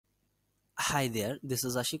Hi there, this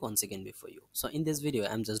is Ashik once again before you. So in this video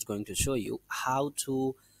I'm just going to show you how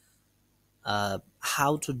to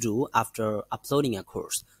do after uploading a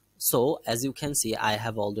course. So as you can see, I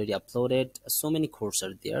have already uploaded so many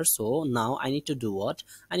courses there. So now I need to do what?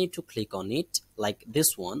 I need to click on it like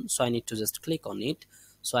this one. So I need to just click on it.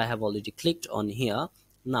 So I have already clicked on here.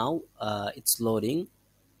 Now it's loading.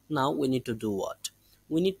 Now we need to do what?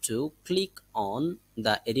 We need to click on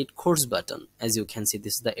the edit course button. As you can see,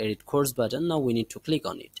 this is the edit course button. Now we need to click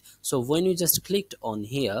on it. So when you just clicked on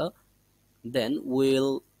here, then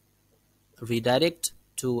we'll redirect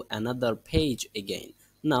to another page again.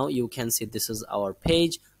 Now you can see this is our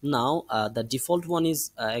page. Now the default one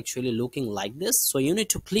is actually looking like this. So you need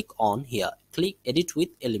to click on here, click edit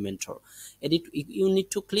with Elementor. You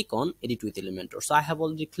need to click on edit with Elementor. So I have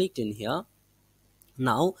already clicked in here.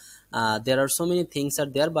 Now there are so many things are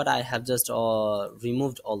there, but I have just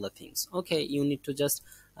removed all the things. Okay, you need to just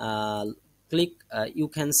click. You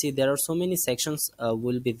can see there are so many sections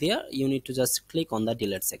will be there. You need to just click on the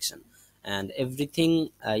delete section, and everything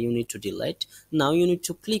you need to delete. Now you need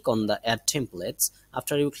to click on the add templates.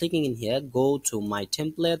 After you clicking in here, go to my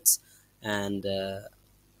templates, and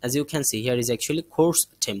as you can see, here is actually course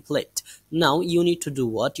template. Now you need to do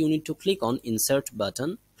what? You need to click on insert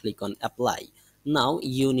button, click on apply. Now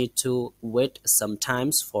you need to wait some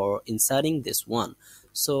times for inserting this one.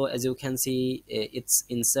 So as you can see, it's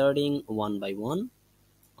inserting one by one.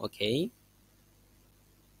 Okay,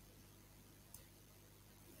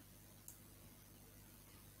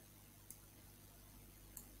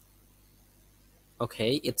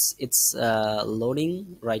 okay, it's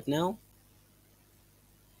loading right now.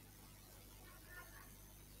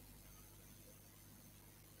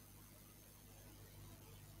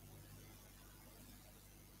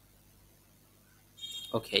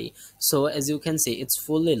 Okay, so as you can see, it's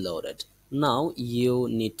fully loaded. Now you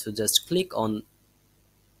need to just click on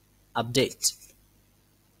update.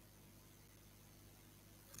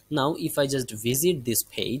 Now if I just visit this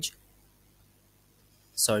page,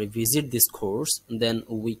 visit this course, then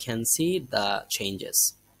we can see the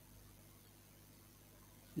changes.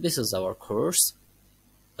 This is our course.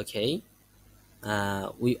 Okay,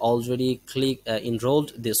 we already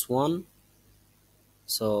enrolled this one.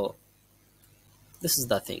 So this is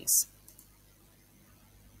the things.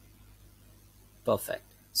 Perfect.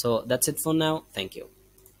 So that's it for now. Thank you.